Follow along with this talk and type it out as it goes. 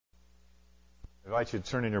I invite you to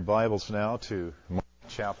turn in your Bibles now to Mark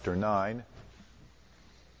chapter 9.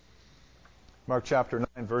 Mark chapter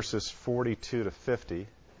 9, verses 42 to 50.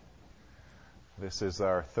 This is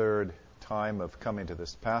our third time of coming to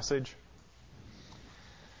this passage.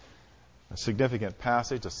 A significant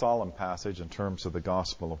passage, a solemn passage in terms of the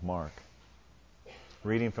Gospel of Mark.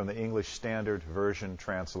 Reading from the English Standard Version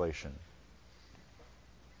translation.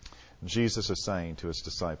 Jesus is saying to his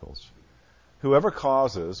disciples, "Whoever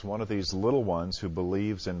causes one of these little ones who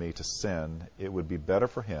believes in me to sin, it would be better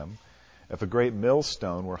for him if a great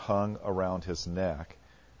millstone were hung around his neck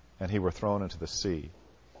and he were thrown into the sea.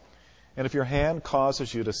 And if your hand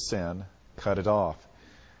causes you to sin, cut it off.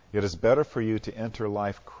 It is better for you to enter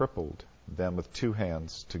life crippled than with two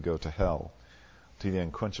hands to go to hell, to the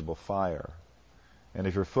unquenchable fire. And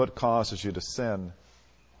if your foot causes you to sin,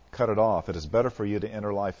 cut it off. It is better for you to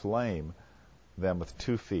enter life lame than with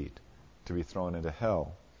 2 feet to be thrown into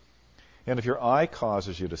hell. And if your eye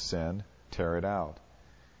causes you to sin, tear it out.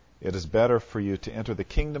 It is better for you to enter the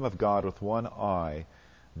kingdom of God with one eye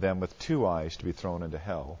than with 2 eyes to be thrown into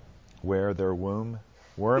hell, where their worm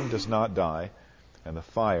does not die and the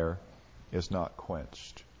fire is not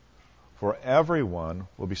quenched. For everyone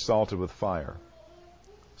will be salted with fire.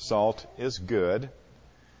 Salt is good,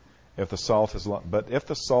 but if the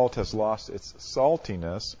salt has lost its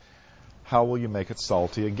saltiness, how will you make it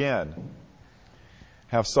salty again?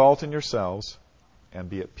 Have salt in yourselves and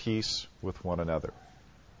be at peace with one another."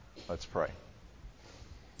 Let's pray.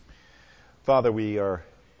 Father, we are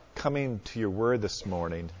coming to your word this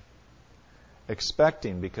morning,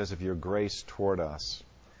 expecting, because of your grace toward us,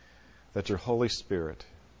 that your Holy Spirit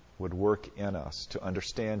would work in us to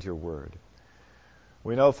understand your word.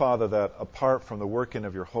 We know, Father, that apart from the working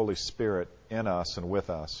of your Holy Spirit in us and with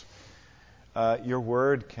us, your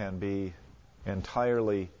word can be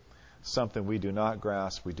entirely something we do not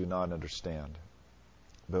grasp, we do not understand.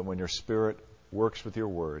 But when your Spirit works with your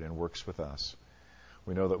word and works with us,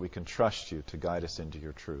 we know that we can trust you to guide us into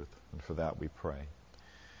your truth. And for that we pray.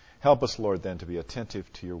 Help us, Lord, then to be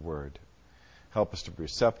attentive to your word. Help us to be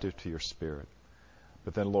receptive to your Spirit.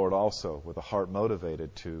 But then, Lord, also with a heart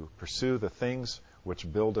motivated to pursue the things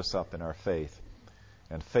which build us up in our faith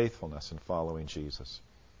and faithfulness in following Jesus.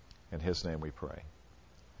 In his name we pray.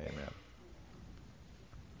 Amen.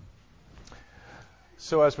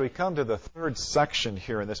 So as we come to the third section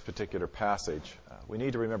here in this particular passage, we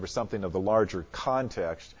need to remember something of the larger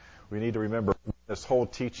context. We need to remember when this whole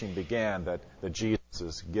teaching began that Jesus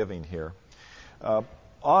is giving here.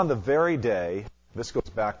 On the very day, this goes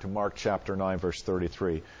back to Mark chapter 9, verse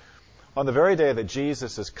 33. On the very day that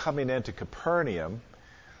Jesus is coming into Capernaum,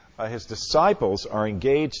 his disciples are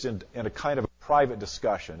engaged in a kind of a private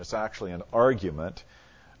discussion. It's actually an argument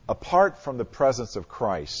apart from the presence of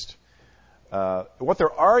Christ. What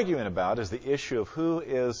they're arguing about is the issue of who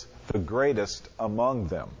is the greatest among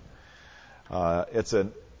them. It's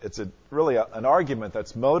really an argument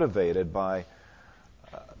that's motivated by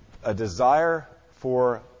a desire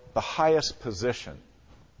for the highest position,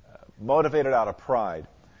 motivated out of pride,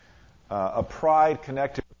 a pride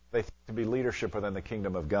connected they think to be leadership within the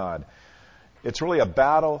kingdom of God. It's really a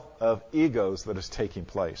battle of egos that is taking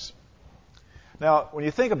place. Now, when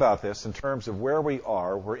you think about this in terms of where we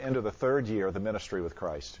are, we're into the third year of the ministry with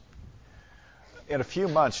Christ. In a few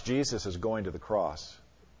months, Jesus is going to the cross.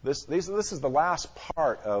 This is the last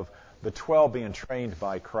part of the 12 being trained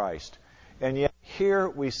by Christ. And yet here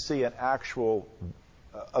we see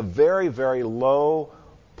a very, very low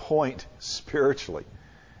point spiritually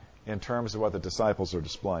in terms of what the disciples are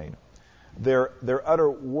displaying. Their utter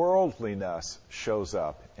worldliness shows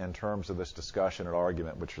up in terms of this discussion and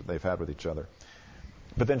argument which they've had with each other.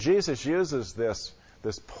 But then Jesus uses this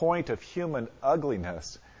point of human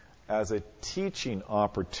ugliness as a teaching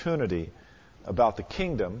opportunity about the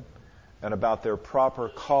kingdom and about their proper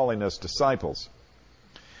calling as disciples.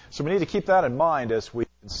 So we need to keep that in mind as we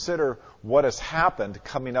consider what has happened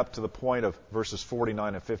coming up to the point of verses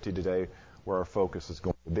 49 and 50 today, where our focus is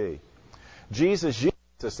going to be. Jesus used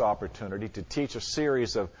this opportunity to teach a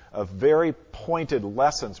series of very pointed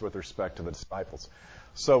lessons with respect to the disciples.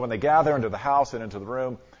 So when they gather into the house and into the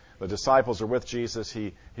room, the disciples are with Jesus.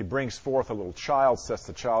 He brings forth a little child, sets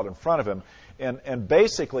the child in front of him, and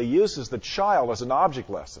basically uses the child as an object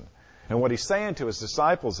lesson. And what he's saying to his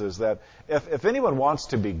disciples is that if anyone wants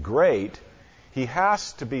to be great, he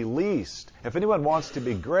has to be least. If anyone wants to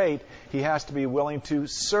be great, he has to be willing to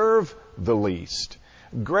serve the least.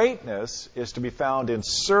 Greatness is to be found in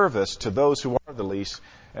service to those who are the least,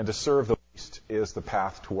 and to serve the least is the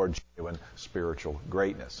path toward genuine spiritual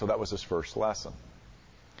greatness. So that was his first lesson.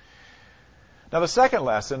 Now the second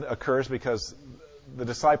lesson occurs because the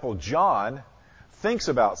disciple John thinks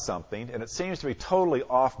about something, and it seems to be totally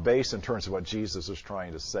off base in terms of what Jesus is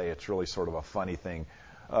trying to say. It's really sort of a funny thing.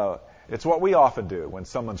 It's what we often do when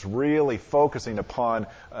someone's really focusing upon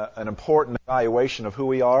an important evaluation of who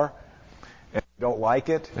we are, and we don't like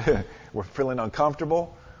it, we're feeling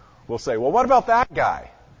uncomfortable. We'll say, well, what about that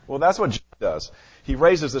guy? Well, that's what Jesus does. He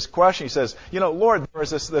raises this question. He says, Lord,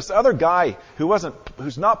 there's this other guy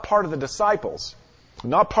who's not part of the disciples,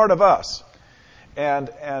 not part of us.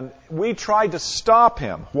 And we tried to stop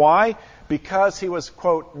him. Why? Because he was,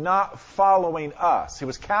 quote, not following us. He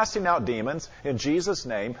was casting out demons in Jesus'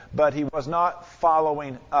 name, but he was not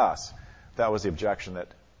following us. That was the objection that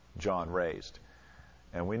John raised.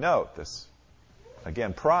 And we note this,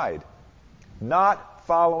 again, pride. Not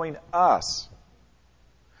following us.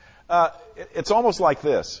 It's almost like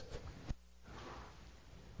this.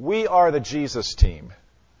 We are the Jesus team.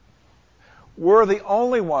 We're the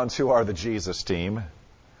only ones who are the Jesus team.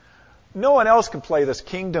 No one else can play this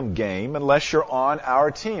kingdom game unless you're on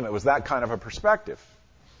our team. It was that kind of a perspective.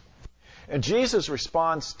 And Jesus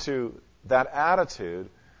responds to that attitude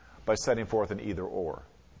by setting forth an either-or.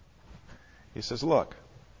 He says, look,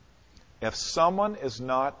 if someone is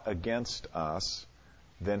not against us,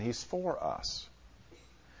 then he's for us.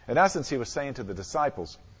 In essence, he was saying to the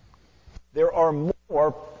disciples, there are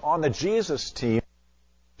more on the Jesus team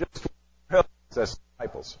just as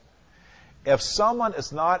disciples. If someone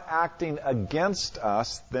is not acting against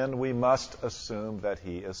us, then we must assume that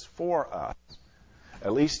he is for us.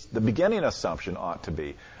 At least the beginning assumption ought to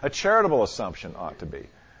be. A charitable assumption ought to be.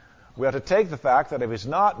 We have to take the fact that if he's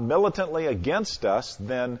not militantly against us,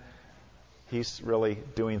 then he's really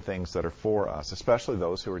doing things that are for us, especially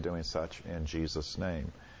those who are doing such in Jesus'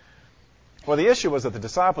 name. Well, the issue was that the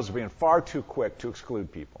disciples were being far too quick to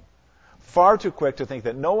exclude people. Far too quick to think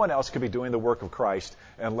that no one else could be doing the work of Christ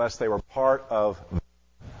unless they were part of them.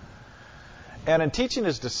 And in teaching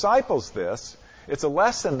his disciples this, it's a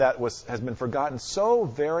lesson that has been forgotten so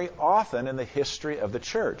very often in the history of the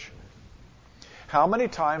church. How many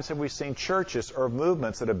times have we seen churches or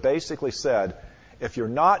movements that have basically said, if you're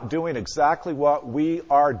not doing exactly what we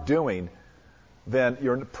are doing, then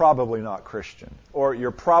you're probably not Christian, or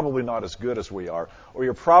you're probably not as good as we are, or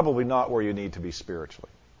you're probably not where you need to be spiritually.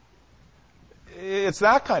 It's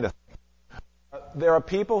that kind of thing. There are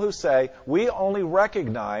people who say, we only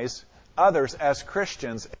recognize others as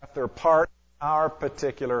Christians if they're part of our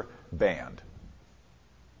particular band.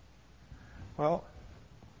 Well,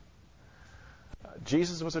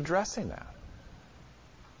 Jesus was addressing that.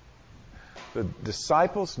 The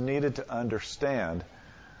disciples needed to understand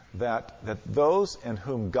that those in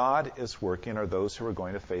whom God is working are those who are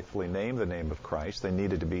going to faithfully name the name of Christ. They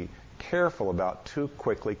needed to be careful about too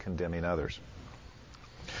quickly condemning others.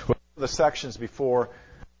 Well, the sections before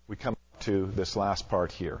we come to this last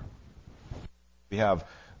part here. We have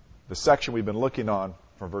the section we've been looking on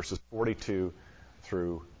from verses 42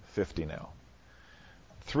 through 50 now.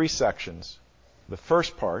 3 sections. The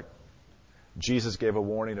first part, Jesus gave a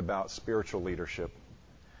warning about spiritual leadership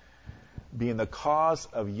being the cause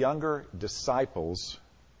of younger disciples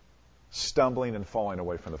stumbling and falling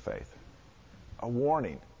away from the faith. A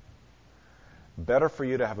warning. Better for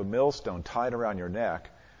you to have a millstone tied around your neck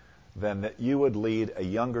than that you would lead a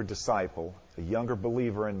younger disciple, a younger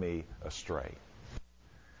believer in me, astray.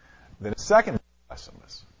 Then the second lesson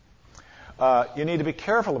is, you need to be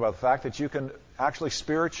careful about the fact that you can actually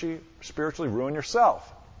spiritually ruin yourself.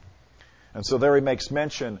 And so there he makes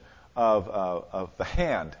mention of the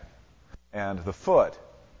hand and the foot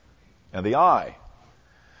and the eye.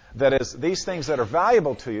 That is, these things that are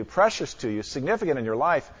valuable to you, precious to you, significant in your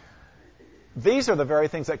life, these are the very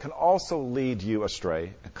things that can also lead you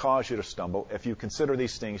astray and cause you to stumble if you consider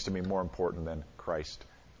these things to be more important than Christ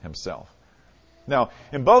himself. Now,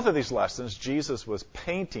 in both of these lessons, Jesus was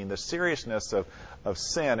painting the seriousness of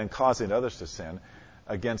sin and causing others to sin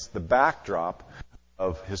against the backdrop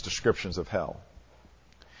of his descriptions of hell.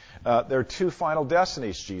 There are 2 final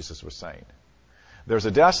destinies, Jesus was saying. There's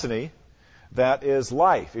a destiny that is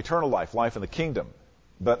life, eternal life, life in the kingdom.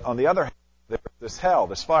 But on the other hand, there's this hell,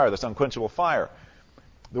 this fire, this unquenchable fire.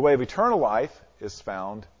 The way of eternal life is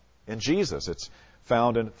found in Jesus. It's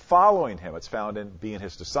found in following him. It's found in being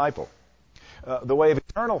his disciple. The way of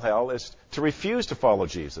eternal hell is to refuse to follow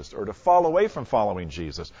Jesus, or to fall away from following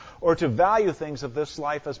Jesus, or to value things of this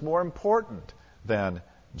life as more important than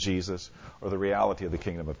Jesus or the reality of the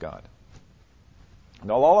kingdom of God.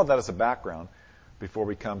 Now, all of that is a background before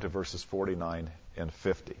we come to verses 49 and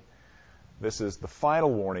 50. This is the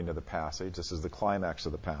final warning of the passage. This is the climax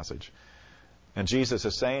of the passage. And Jesus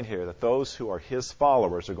is saying here that those who are his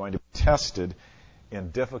followers are going to be tested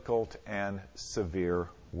in difficult and severe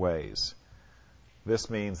ways. This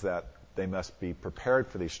means that they must be prepared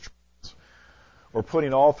for these trials. Or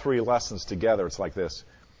putting all three lessons together, it's like this.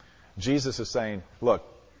 Jesus is saying, look,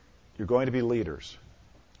 you're going to be leaders.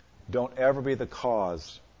 Don't ever be the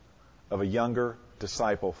cause of a younger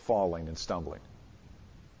disciple falling and stumbling.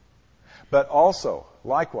 But also,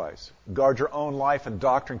 likewise, guard your own life and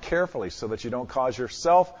doctrine carefully so that you don't cause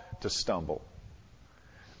yourself to stumble.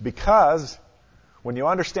 Because when you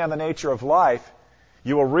understand the nature of life,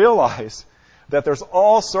 you will realize that there's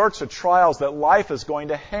all sorts of trials that life is going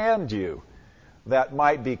to hand you that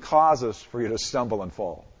might be causes for you to stumble and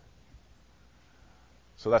fall.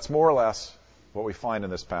 So that's more or less what we find in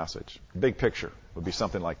this passage. Big picture would be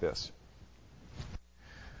something like this.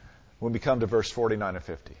 When we come to verse 49 and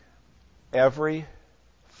 50, every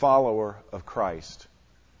follower of Christ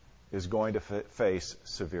is going to face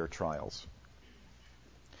severe trials.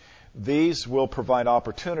 These will provide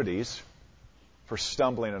opportunities for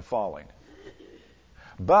stumbling and falling.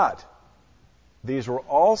 But these will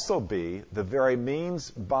also be the very means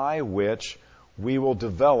by which we will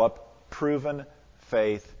develop proven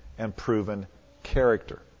faith and proven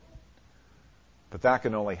character. But that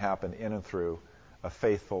can only happen in and through a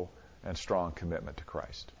faithful and strong commitment to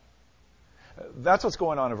Christ. That's what's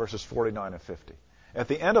going on in verses 49 and 50. At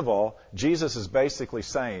the end of all, Jesus is basically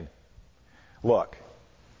saying, look,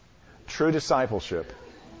 true discipleship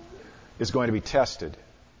is going to be tested.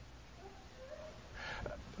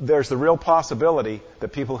 There's the real possibility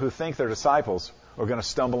that people who think they're disciples are going to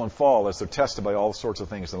stumble and fall as they're tested by all sorts of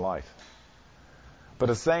things in life. But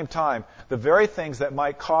at the same time, the very things that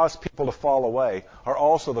might cause people to fall away are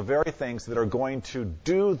also the very things that are going to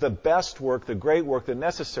do the best work, the great work, the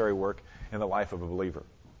necessary work in the life of a believer.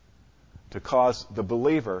 To cause the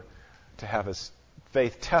believer to have his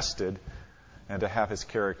faith tested and to have his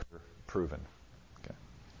character proven. Okay.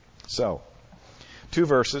 So, 2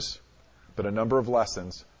 verses, but a number of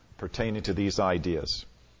lessons pertaining to these ideas.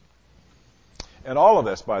 And all of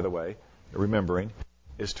this, by the way, remembering,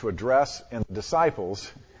 is to address in the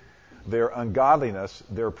disciples their ungodliness,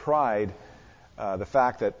 their pride, the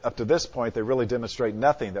fact that up to this point they really demonstrate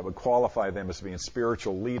nothing that would qualify them as being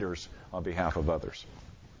spiritual leaders on behalf of others.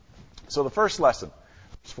 So the first lesson,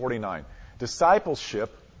 verse 49,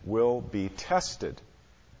 discipleship will be tested.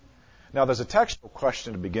 Now there's a textual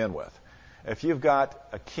question to begin with. If you've got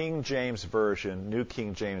a King James Version, New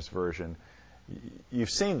King James Version, you've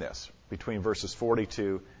seen this between verses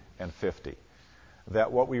 42 and 50.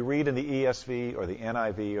 That what we read in the ESV or the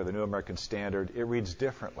NIV or the New American Standard, it reads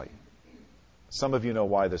differently. Some of you know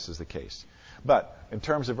why this is the case. But in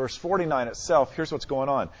terms of verse 49 itself, here's what's going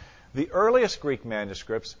on. The earliest Greek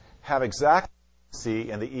manuscripts have exactly what we see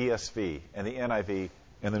in the ESV and the NIV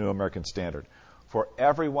and the New American Standard. For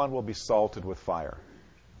everyone will be salted with fire.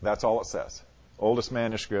 That's all it says. Oldest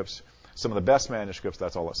manuscripts, some of the best manuscripts,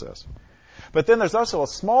 that's all it says. But then there's also a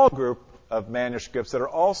small group of manuscripts that are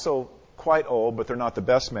also quite old, but they're not the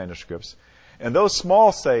best manuscripts. And those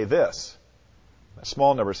small say this. A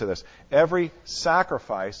small number say this. Every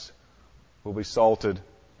sacrifice will be salted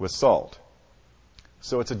with salt.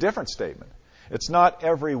 So it's a different statement. It's not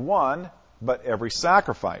every one, but every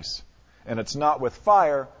sacrifice. And it's not with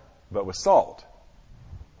fire, but with salt.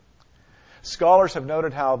 Scholars have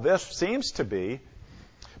noted how this seems to be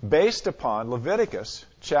based upon Leviticus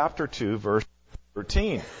chapter 2, verse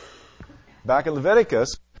 13. Back in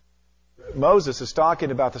Leviticus, Moses is talking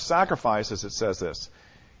about the sacrifices. It says this,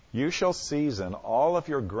 you shall season all of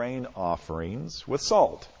your grain offerings with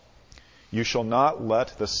salt. You shall not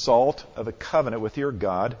let the salt of the covenant with your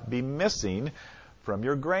God be missing from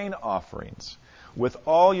your grain offerings. With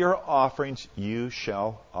all your offerings you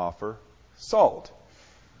shall offer salt.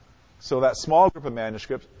 So that small group of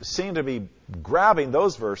manuscripts seem to be grabbing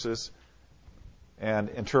those verses and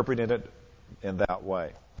interpreting it in that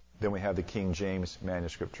way. Then we have the King James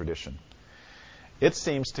manuscript tradition. It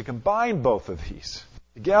seems to combine both of these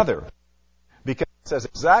together because it says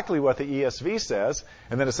exactly what the ESV says,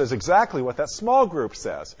 and then it says exactly what that small group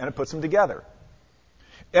says, and it puts them together.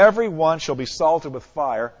 Everyone shall be salted with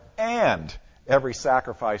fire, and every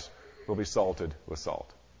sacrifice will be salted with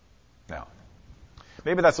salt. Now,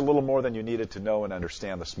 maybe that's a little more than you needed to know and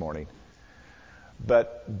understand this morning.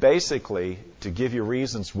 But basically, to give you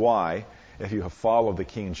reasons why, if you have followed the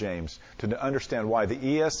King James, to understand why the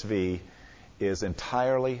ESV is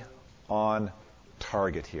entirely on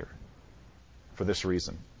target here for this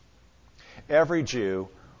reason. Every Jew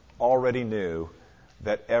already knew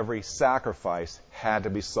that every sacrifice had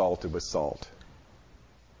to be salted with salt.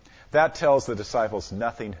 That tells the disciples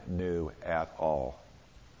nothing new at all.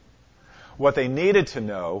 What they needed to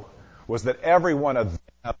know was that every one of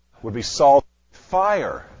them would be salted with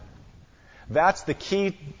fire. That's the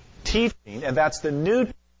key teaching, and that's the new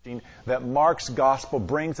teaching that Mark's gospel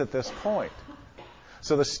brings at this point.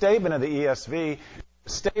 So the statement of the ESV is a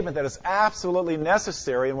statement that is absolutely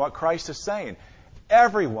necessary in what Christ is saying.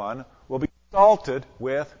 Everyone will be salted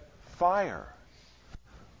with fire.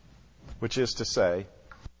 Which is to say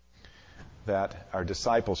that our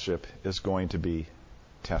discipleship is going to be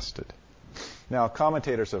tested. Now,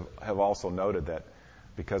 commentators have also noted that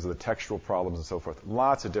because of the textual problems and so forth,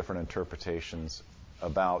 lots of different interpretations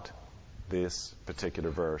about this particular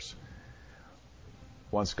verse.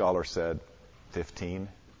 One scholar said 15.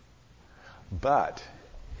 But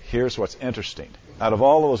here's what's interesting. Out of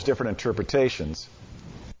all of those different interpretations,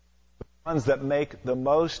 the ones that make the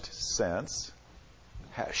most sense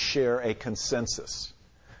share a consensus.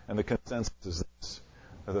 And the consensus is this.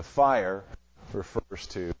 The fire refers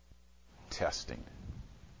to testing.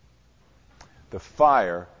 The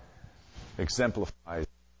fire exemplifies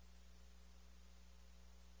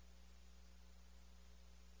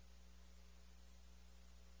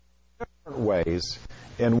different ways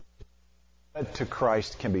in which to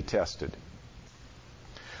Christ can be tested.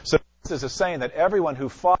 So this is saying that everyone who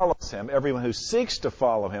follows Him, everyone who seeks to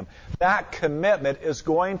follow Him, that commitment is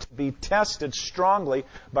going to be tested strongly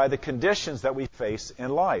by the conditions that we face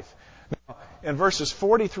in life. Now, in verses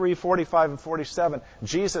 43, 45, and 47,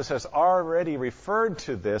 Jesus has already referred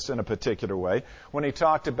to this in a particular way when He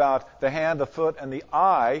talked about the hand, the foot, and the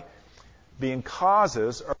eye being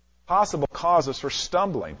causes or possible causes for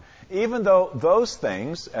stumbling. Even though those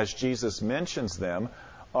things, as Jesus mentions them,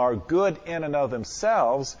 are good in and of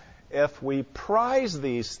themselves, if we prize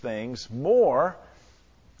these things more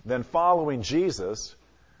than following Jesus,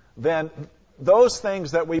 then those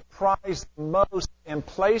things that we prize most in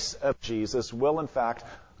place of Jesus will, in fact,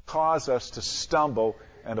 cause us to stumble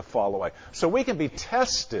and to fall away. So we can be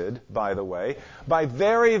tested, by the way, by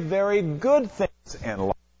very, very good things in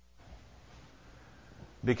life.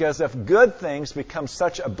 Because if good things become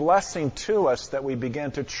such a blessing to us that we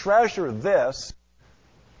begin to treasure this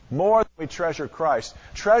more than we treasure Christ,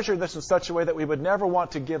 treasure this in such a way that we would never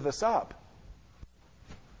want to give this up,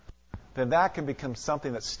 then that can become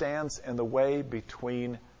something that stands in the way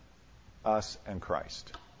between us and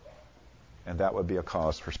Christ. And that would be a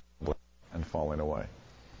cause for stumbling and falling away.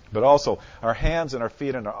 But also, our hands and our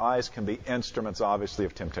feet and our eyes can be instruments, obviously,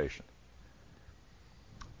 of temptation.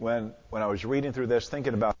 When I was reading through this,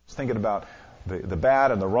 thinking about the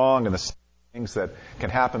bad and the wrong and the things that can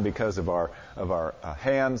happen because of our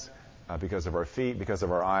hands, because of our feet, because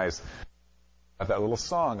of our eyes, that little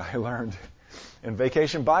song I learned in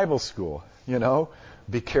Vacation Bible School,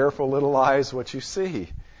 be careful, little eyes, what you see.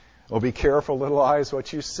 Oh, be careful, little eyes,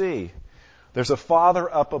 what you see. There's a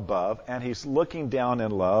Father up above, and He's looking down in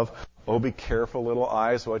love. Oh, be careful, little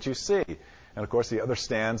eyes, what you see. And, of course, the other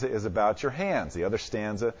stanza is about your hands. The other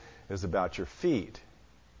stanza is about your feet.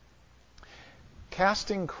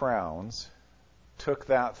 Casting Crowns took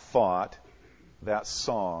that thought, that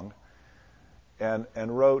song, and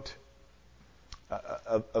wrote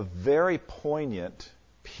a very poignant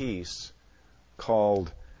piece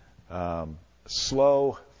called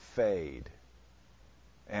Slow Fade.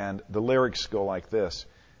 And the lyrics go like this.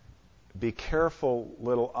 Be careful,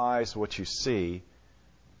 little eyes, what you see.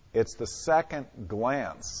 It's the second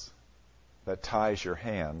glance that ties your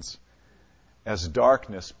hands as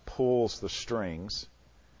darkness pulls the strings.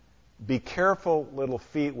 Be careful, little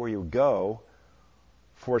feet, where you go,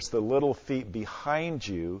 for it's the little feet behind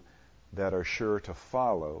you that are sure to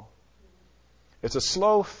follow. It's a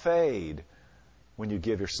slow fade when you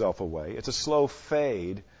give yourself away. It's a slow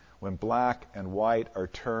fade when black and white are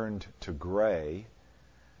turned to gray,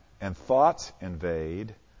 and thoughts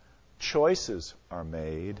invade, choices are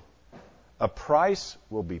made, a price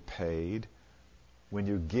will be paid when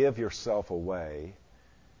you give yourself away.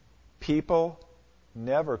 People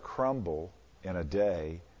never crumble in a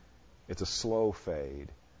day. It's a slow fade.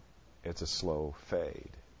 It's a slow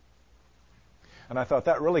fade. And I thought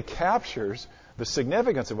that really captures the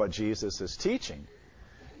significance of what Jesus is teaching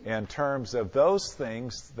in terms of those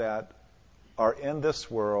things that are in this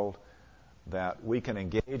world that we can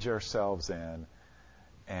engage ourselves in,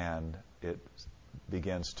 and it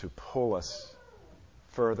begins to pull us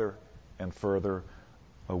further and further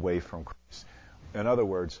away from Christ. In other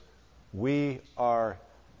words, we are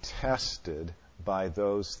tested by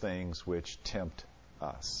those things which tempt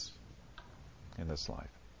us in this life.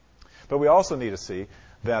 But we also need to see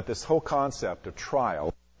that this whole concept of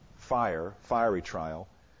trial, fiery trial,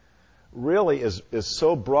 really is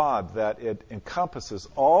so broad that it encompasses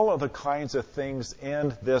all of the kinds of things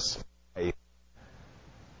in this faith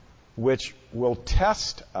which will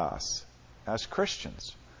test us as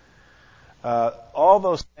Christians. all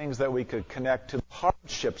those things that we could connect to the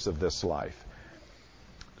hardships of this life.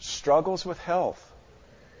 Struggles with health,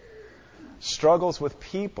 struggles with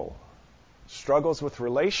people, struggles with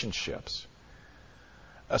relationships,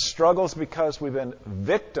 struggles because we've been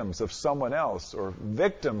victims of someone else or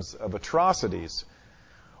victims of atrocities,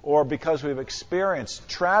 or because we've experienced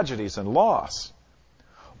tragedies and loss,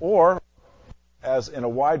 or, as in a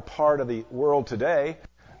wide part of the world today,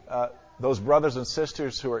 those brothers and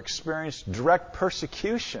sisters who are experiencing direct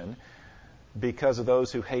persecution because of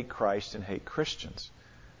those who hate Christ and hate Christians.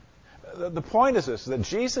 The point is this, that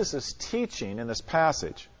Jesus is teaching in this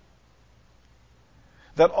passage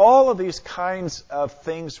that all of these kinds of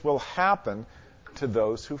things will happen to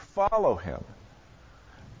those who follow him.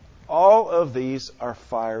 All of these are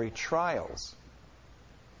fiery trials,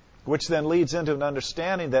 which then leads into an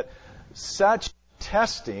understanding that such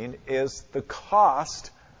testing is the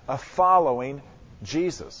cost of following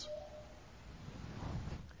Jesus.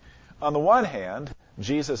 On the one hand,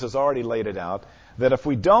 Jesus has already laid it out that if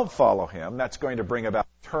we don't follow him, that's going to bring about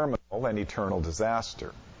terminal and eternal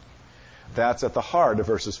disaster. That's at the heart of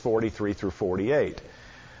verses 43 through 48.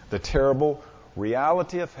 The terrible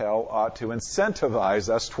reality of hell ought to incentivize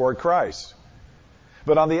us toward Christ.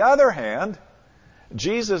 But on the other hand,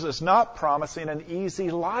 Jesus is not promising an easy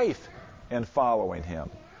life in following him.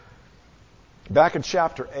 Back in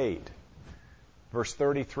chapter 8, verse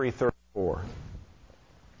 33-34,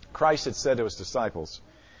 Christ had said to his disciples,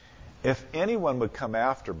 "If anyone would come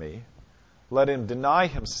after me, let him deny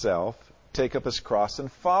himself, take up his cross, and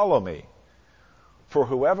follow me. For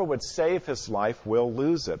whoever would save his life will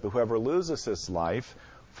lose it, but whoever loses his life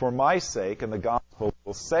for my sake and the gospel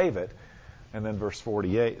will save it." And then verse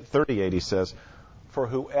 38, he says, "For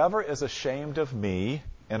whoever is ashamed of me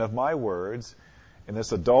and of my words in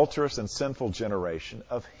this adulterous and sinful generation,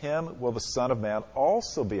 of him will the Son of Man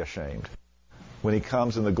also be ashamed when he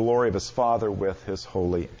comes in the glory of his Father with his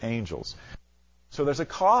holy angels." So there's a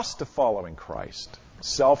cost to following Christ.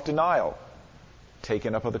 Self-denial,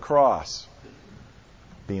 taking up of the cross,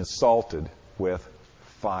 being salted with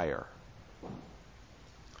fire.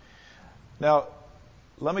 Now,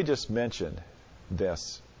 let me just mention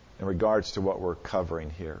this in regards to what we're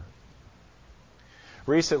covering here.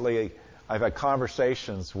 Recently, I've had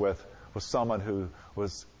conversations with someone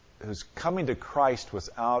whose coming to Christ was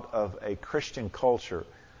out of a Christian culture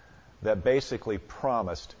that basically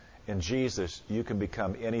promised, in Jesus, you can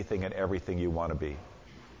become anything and everything you want to be.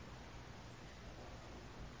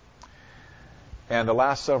 And the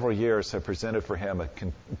last several years have presented for him an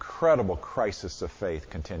incredible crisis of faith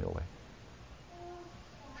continually.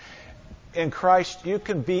 In Christ, you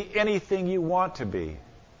can be anything you want to be.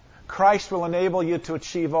 Christ will enable you to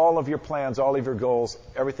achieve all of your plans, all of your goals,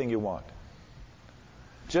 everything you want.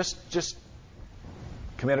 Just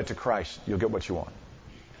commit it to Christ. You'll get what you want.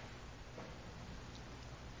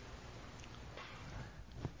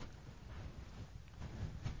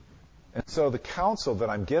 And so the counsel that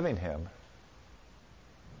I'm giving him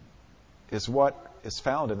is what is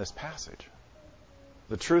found in this passage.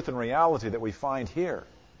 The truth and reality that we find here.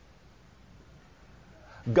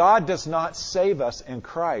 God does not save us in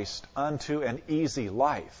Christ unto an easy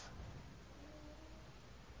life.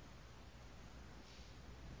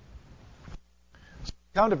 So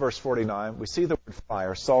come to verse 49, we see the word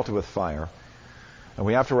fire, salted with fire. And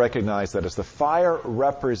we have to recognize that as the fire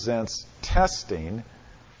represents testing,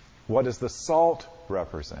 what does the salt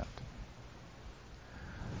represent?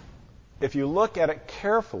 If you look at it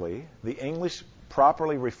carefully, the English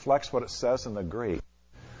properly reflects what it says in the Greek.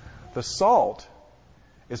 The salt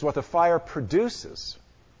is what the fire produces.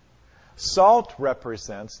 Salt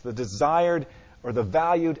represents the desired or the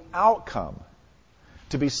valued outcome.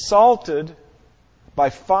 To be salted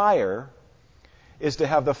by fire is to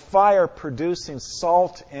have the fire producing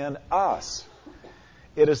salt in us.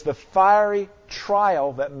 It is the fiery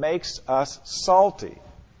trial that makes us salty.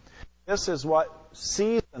 This is what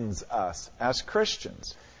seasons us as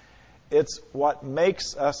Christians. It's what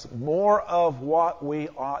makes us more of what we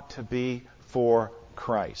ought to be for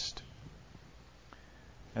Christ.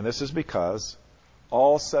 And this is because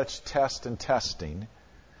all such test and testing,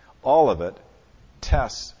 all of it,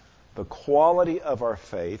 tests the quality of our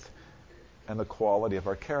faith and the quality of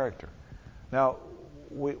our character. Now,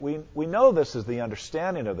 we know this is the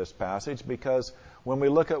understanding of this passage because when we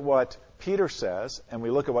look at what Peter says, and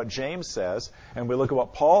we look at what James says, and we look at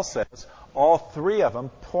what Paul says, all three of them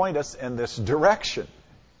point us in this direction.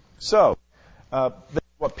 So, this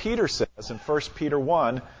is what Peter says in 1 Peter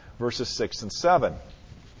 1, verses 6 and 7.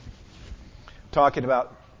 Talking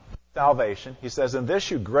about salvation, he says, "In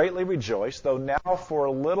this you greatly rejoice, though now for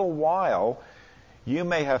a little while you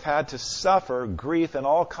may have had to suffer grief in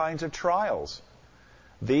all kinds of trials.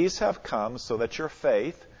 These have come so that your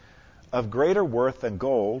faith, of greater worth than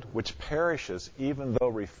gold, which perishes even though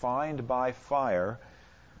refined by fire,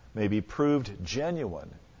 may be proved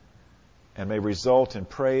genuine and may result in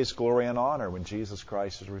praise, glory, and honor when Jesus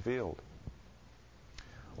Christ is revealed.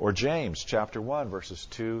 Or James chapter 1, verses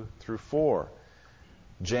 2 through 4.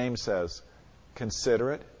 James says,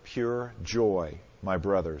 "Consider it pure joy, my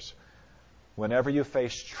brothers, whenever you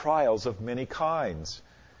face trials of many kinds,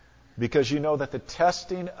 because you know that the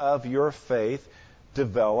testing of your faith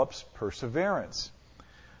develops perseverance.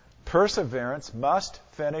 Perseverance must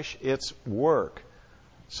finish its work,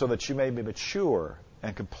 so that you may be mature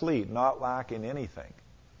and complete, not lacking anything."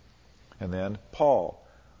 And then Paul,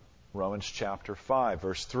 Romans chapter 5,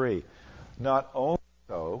 verse 3. "Not only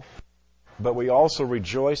so, but we also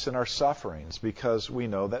rejoice in our sufferings, because we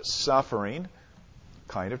know that suffering,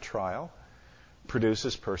 kind of trial,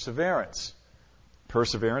 produces perseverance.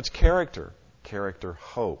 Perseverance, character. Character,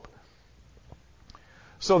 hope."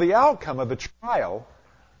 So the outcome of the trial,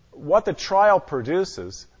 what the trial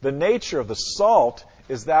produces, the nature of the salt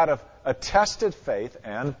is that of a tested faith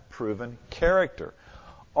and proven character.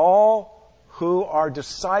 All who are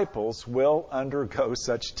disciples will undergo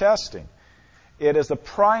such testing. It is the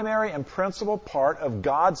primary and principal part of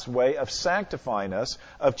God's way of sanctifying us,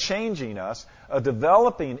 of changing us, of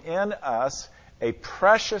developing in us a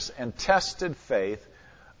precious and tested faith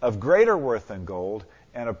of greater worth than gold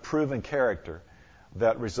and of proven character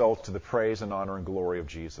that results to the praise and honor and glory of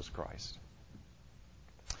Jesus Christ.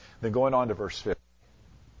 Then going on to verse 50.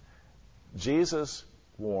 Jesus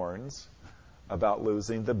warns about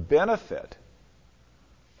losing the benefit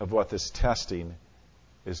of what this testing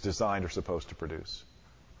is designed or supposed to produce.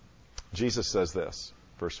 Jesus says this,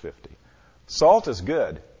 verse 50. "Salt is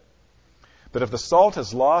good, but if the salt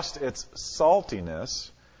has lost its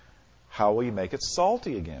saltiness, how will you make it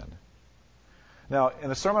salty again?" Now, in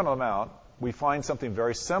the Sermon on the Mount, we find something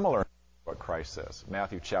very similar to what Christ says.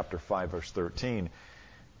 Matthew chapter 5, verse 13.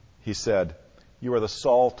 He said, "You are the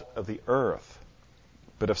salt of the earth.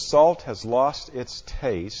 But if salt has lost its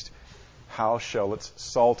taste, how shall its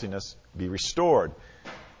saltiness be restored?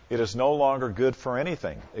 It is no longer good for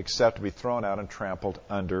anything except to be thrown out and trampled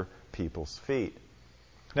under people's feet."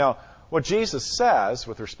 Now, what Jesus says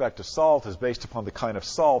with respect to salt is based upon the kind of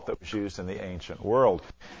salt that was used in the ancient world.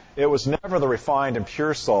 It was never the refined and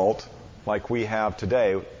pure salt like we have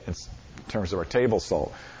today in terms of our table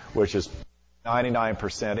salt, which is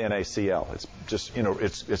 99% NaCl. It's just,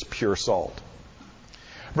 it's pure salt.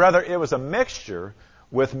 Rather, it was a mixture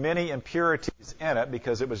with many impurities in it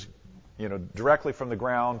because it was, directly from the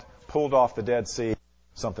ground, pulled off the Dead Sea,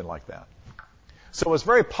 something like that. So it was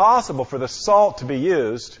very possible for the salt to be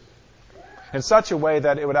used in such a way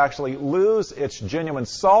that it would actually lose its genuine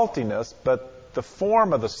saltiness, but the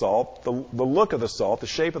form of the salt, the look of the salt, the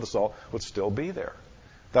shape of the salt would still be there.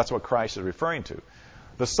 That's what Christ is referring to.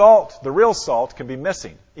 The salt, the real salt, can be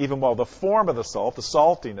missing, even while the form of the salt, the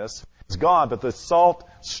saltiness, is gone, but the salt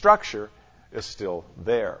structure is still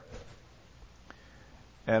there.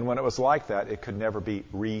 And when it was like that, it could never be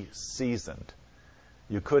re-seasoned.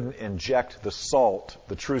 You couldn't inject the salt,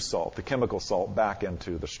 the true salt, the chemical salt, back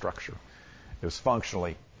into the structure. It was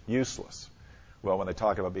functionally useless. Well, when they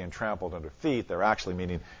talk about being trampled under feet, they're actually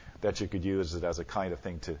meaning that you could use it as a kind of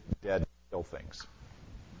thing to dead kill things.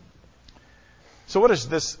 So what does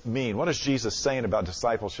this mean? What is Jesus saying about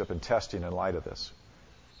discipleship and testing in light of this?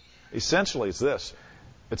 Essentially, it's this.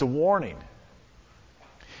 It's a warning.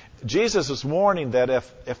 Jesus is warning that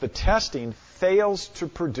if the testing fails to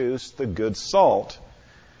produce the good salt,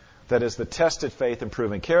 that is the tested faith and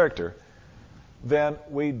proven character, then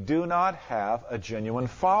we do not have a genuine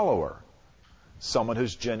follower, someone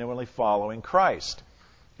who's genuinely following Christ.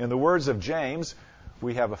 In the words of James,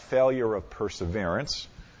 we have a failure of perseverance,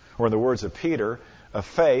 or in the words of Peter, a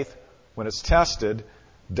faith, when it's tested,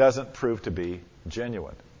 doesn't prove to be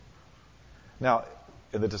genuine. Now,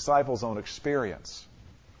 in the disciples' own experience,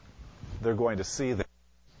 they're going to see that,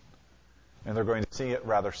 and they're going to see it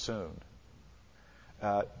rather soon.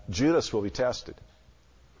 Judas will be tested.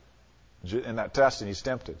 In that testing, he's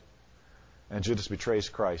tempted. And Judas betrays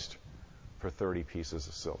Christ for 30 pieces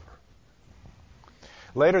of silver.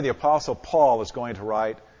 Later, the Apostle Paul is going to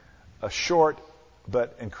write a short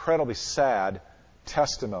but incredibly sad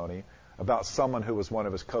testimony about someone who was one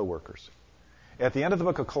of his co-workers. At the end of the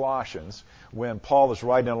book of Colossians, when Paul is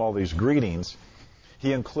writing all these greetings,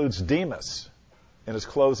 he includes Demas in his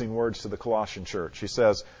closing words to the Colossian church. He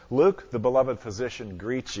says, "Luke, the beloved physician,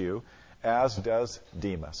 greets you, as does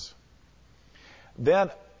Demas."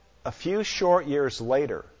 Then, a few short years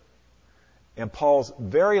later, In Paul's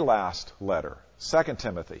very last letter, 2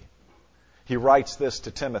 Timothy, he writes this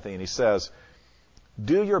to Timothy, and he says,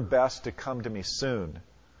 "Do your best to come to me soon,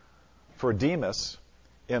 for Demas,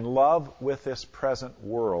 in love with this present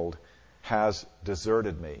world, has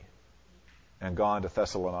deserted me and gone to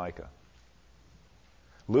Thessalonica.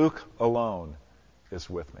 Luke alone is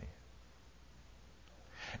with me."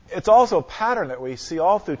 It's also a pattern that we see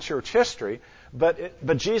all through church history,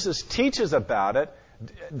 but Jesus teaches about it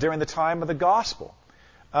during the time of the gospel.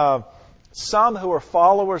 Some who are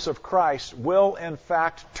followers of Christ will, in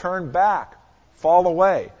fact, turn back, fall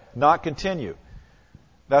away, not continue.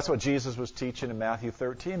 That's what Jesus was teaching in Matthew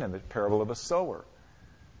 13 in the parable of the sower.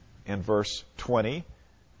 In verse 20,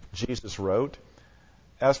 Jesus wrote,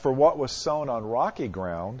 "As for what was sown on rocky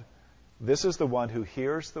ground, this is the one who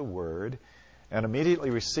hears the word and immediately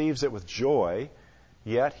receives it with joy,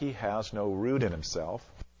 yet he has no root in himself,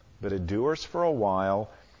 but endures for a while,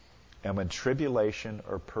 and when tribulation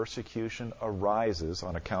or persecution arises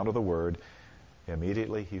on account of the word,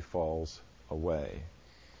 immediately he falls away."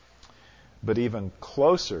 But even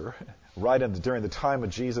closer, during the time of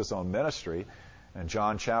Jesus' own ministry, in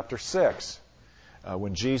John chapter 6,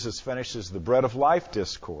 when Jesus finishes the bread of life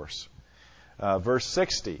discourse, verse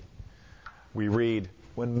 60, we read,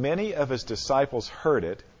 "When many of his disciples heard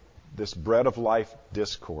it," this bread of life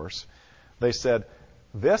discourse, "they said,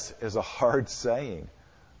 'This is a hard saying.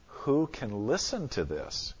 Who can listen to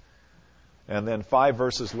this?'" And then 6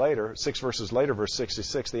 verses later, verse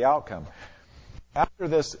 66, the outcome. "After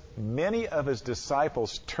this, many of his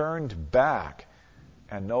disciples turned back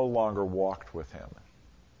and no longer walked with him."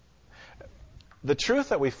 The truth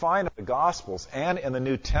that we find in the Gospels and in the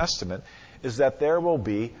New Testament is that there will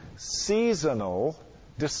be seasonal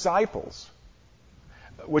disciples,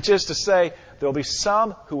 which is to say, there will be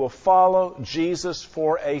some who will follow Jesus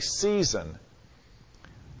for a season.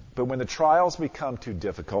 But when the trials become too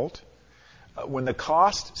difficult, when the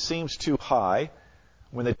cost seems too high,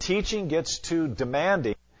 when the teaching gets too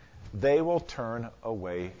demanding, they will turn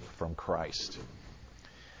away from Christ.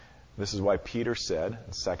 This is why Peter said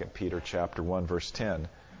in 2 Peter chapter 1, verse 10,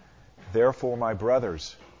 "Therefore, my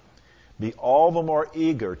brothers, be all the more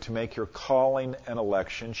eager to make your calling and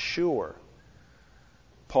election sure."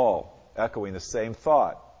 Paul, echoing the same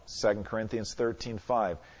thought, 2 Corinthians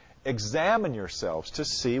 13:5, "Examine yourselves to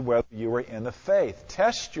see whether you are in the faith.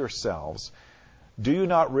 Test yourselves. Do you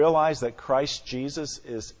not realize that Christ Jesus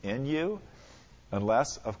is in you?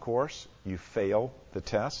 Unless, of course, you fail the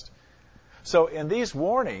test." So in these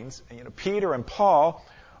warnings, Peter and Paul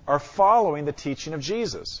are following the teaching of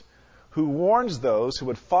Jesus, who warns those who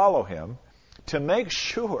would follow him to make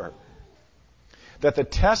sure that the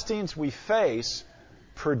testings we face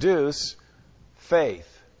produce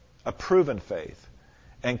faith, a proven faith,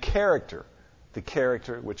 and character, the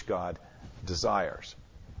character which God desires.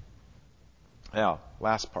 Now,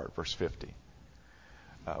 last part, verse 50.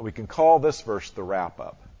 We can call this verse the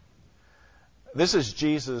wrap-up. This is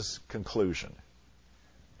Jesus' conclusion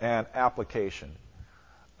and application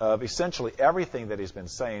of essentially everything that he's been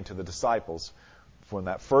saying to the disciples from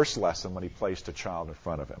that first lesson when he placed a child in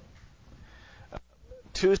front of him.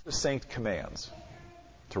 Two succinct commands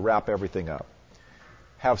to wrap everything up.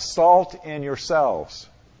 Have salt in yourselves,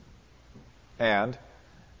 and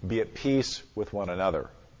be at peace with one another.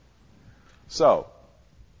 So,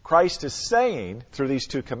 Christ is saying through these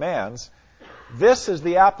two commands, this is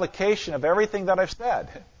the application of everything that I've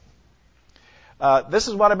said. This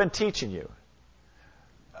is what I've been teaching you.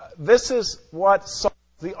 This is what solves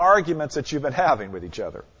the arguments that you've been having with each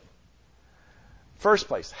other. First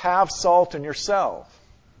place, have salt in yourself.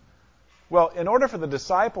 Well, in order for the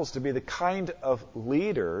disciples to be the kind of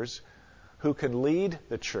leaders who can lead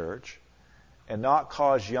the church and not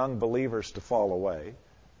cause young believers to fall away,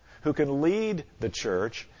 who can lead the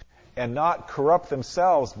church and not corrupt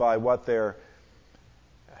themselves by what their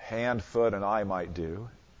hand, foot, and eye might do,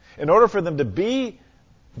 in order for them to be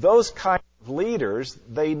those kind of leaders,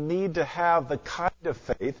 they need to have the kind of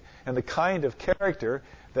faith and the kind of character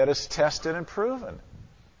that is tested and proven.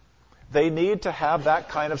 They need to have that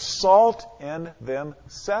kind of salt in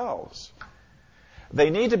themselves. They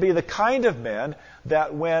need to be the kind of men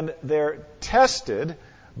that when they're tested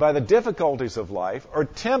by the difficulties of life, or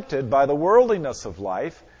tempted by the worldliness of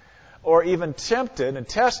life, or even tempted and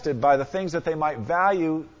tested by the things that they might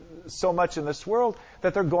value so much in this world,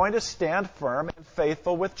 that they're going to stand firm and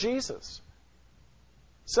faithful with Jesus.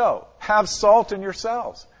 So, have salt in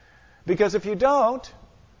yourselves. Because if you don't,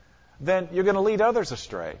 then you're going to lead others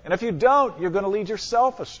astray. And if you don't, you're going to lead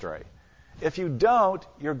yourself astray. If you don't,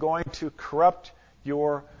 you're going to corrupt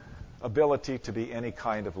your ability to be any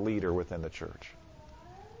kind of leader within the church.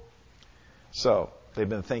 So, they've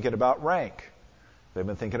been thinking about rank. They've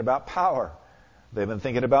been thinking about power. They've been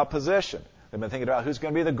thinking about position. They've been thinking about who's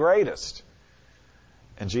going to be the greatest.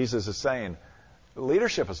 And Jesus is saying,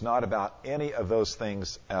 leadership is not about any of those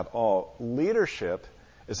things at all. Leadership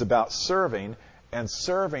is about serving, and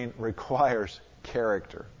serving requires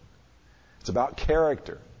character. It's about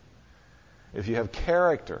character. If you have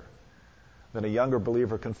character, then a younger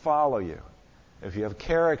believer can follow you. If you have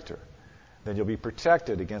character, then you'll be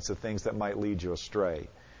protected against the things that might lead you astray.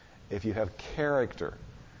 If you have character,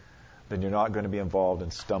 then you're not going to be involved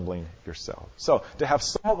in stumbling yourself. So, to have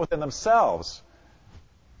salt within themselves,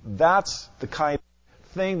 that's the kind of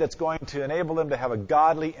thing that's going to enable them to have a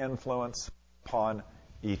godly influence upon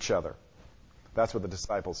each other. That's what the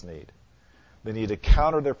disciples need. They need to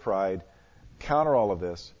counter their pride, counter all of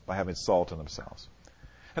this by having salt in themselves.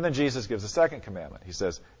 And then Jesus gives a second commandment. He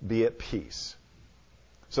says, be at peace.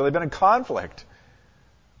 So they've been in conflict.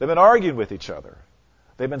 They've been arguing with each other.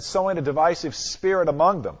 They've been sowing a divisive spirit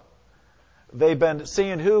among them. They've been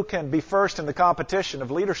seeing who can be first in the competition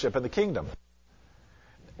of leadership in the kingdom.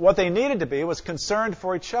 What they needed to be was concerned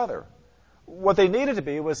for each other. What they needed to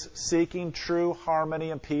be was seeking true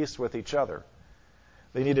harmony and peace with each other.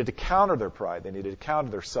 They needed to counter their pride. They needed to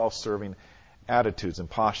counter their self-serving attitudes and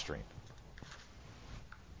posturing.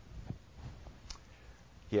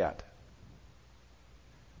 Yet,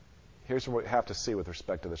 here's what we have to see with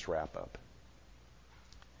respect to this wrap-up.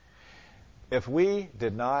 If we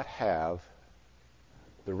did not have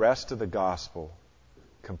the rest of the gospel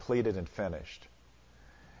completed and finished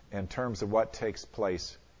in terms of what takes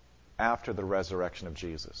place after the resurrection of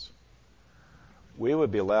Jesus, we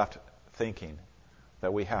would be left thinking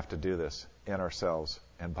that we have to do this in ourselves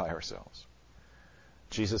and by ourselves.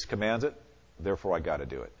 Jesus commands it, therefore I got to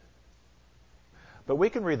do it. But we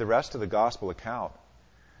can read the rest of the gospel account,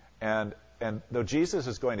 and though Jesus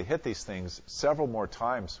is going to hit these things several more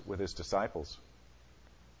times with his disciples,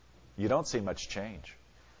 you don't see much change.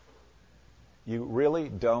 You really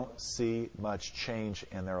don't see much change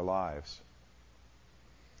in their lives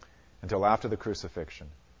until after the crucifixion,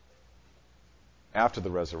 after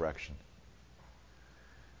the resurrection,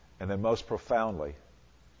 and then most profoundly,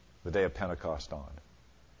 the day of Pentecost on.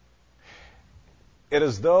 It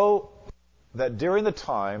is though that during the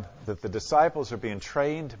time that the disciples are being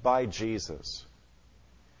trained by Jesus,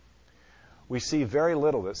 we see very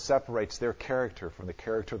little that separates their character from the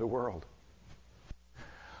character of the world.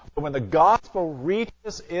 But when the gospel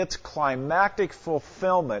reaches its climactic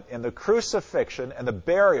fulfillment in the crucifixion and the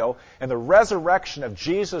burial and the resurrection of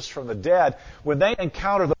Jesus from the dead, when they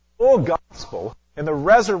encounter the full gospel in the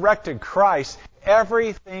resurrected Christ,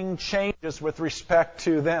 everything changes with respect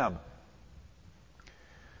to them.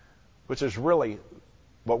 Which is really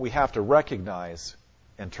what we have to recognize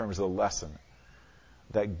in terms of the lesson.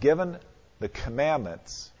 That given the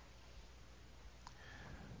commandments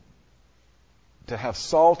to have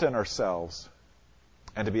salt in ourselves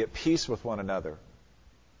and to be at peace with one another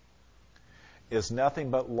is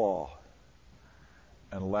nothing but law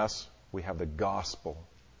unless we have the gospel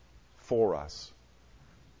for us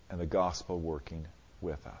and the gospel working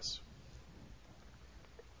with us.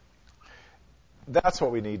 That's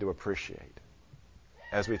what we need to appreciate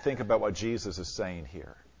as we think about what Jesus is saying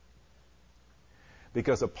here.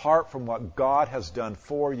 Because apart from what God has done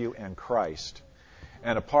for you in Christ,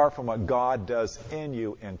 and apart from what God does in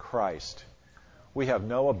you in Christ, we have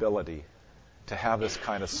no ability to have this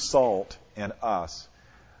kind of salt in us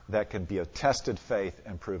that can be a tested faith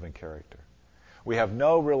and proven character. We have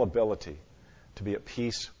no real ability to be at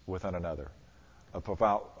peace with one another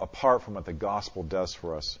apart from what the gospel does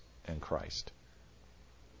for us in Christ.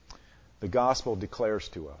 The gospel declares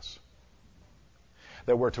to us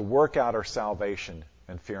that we're to work out our salvation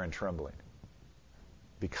in fear and trembling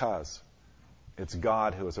because it's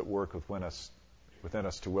God who is at work within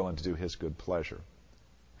us to will and to do his good pleasure.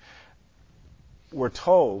 We're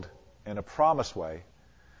told in a promised way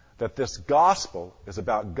that this gospel is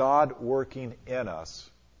about God working in us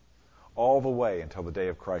all the way until the day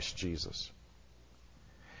of Christ Jesus.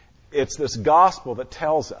 It's this gospel that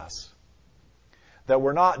tells us that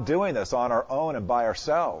we're not doing this on our own and by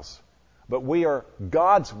ourselves, but we are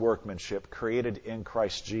God's workmanship created in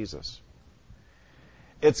Christ Jesus.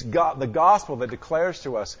 It's God, the gospel that declares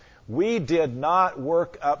to us we did not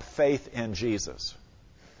work up faith in Jesus,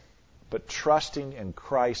 but trusting in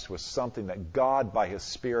Christ was something that God by his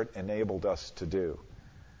Spirit enabled us to do,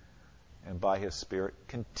 and by his Spirit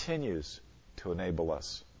continues to enable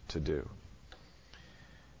us to do.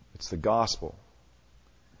 It's the gospel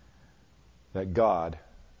that God,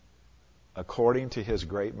 according to his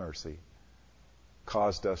great mercy,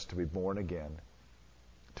 caused us to be born again,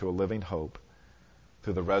 to a living hope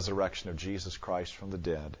through the resurrection of Jesus Christ from the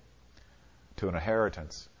dead, to an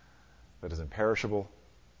inheritance that is imperishable,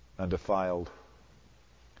 undefiled,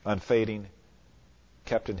 unfading,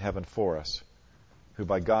 kept in heaven for us, who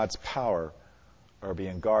by God's power are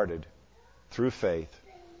being guarded through faith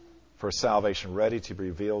for a salvation ready to be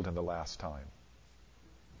revealed in the last time.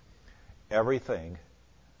 Everything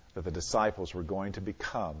that the disciples were going to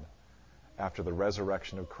become after the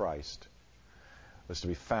resurrection of Christ was to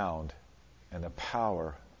be found in the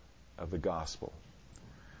power of the gospel.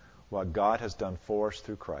 What God has done for us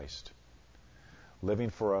through Christ, living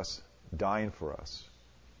for us, dying for us,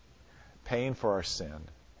 paying for our sin,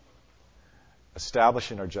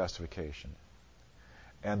 establishing our justification,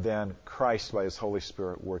 and then Christ by His Holy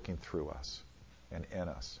Spirit working through us and in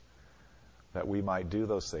us, that we might do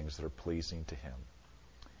those things that are pleasing to Him.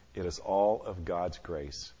 It is all of God's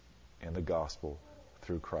grace in the gospel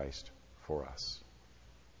through Christ for us.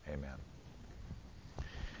 Amen.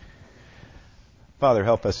 Father,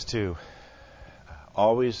 help us to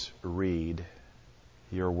always read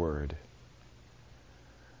your word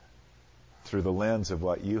through the lens of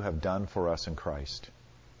what you have done for us in Christ,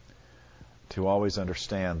 to always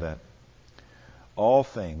understand that all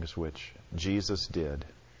things which Jesus did,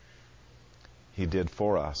 He did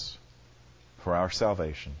for us, for our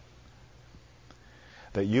salvation,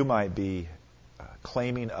 that you might be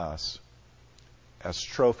claiming us as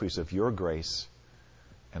trophies of your grace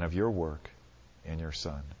and of your work in your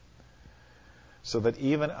Son, so that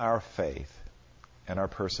even our faith and our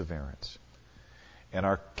perseverance and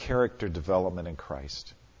our character development in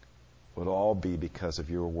Christ would all be because of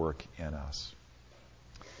your work in us.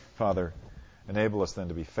 Father, enable us then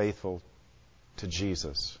to be faithful to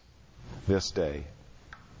Jesus this day,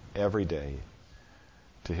 every day,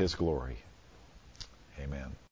 to His glory. Amen.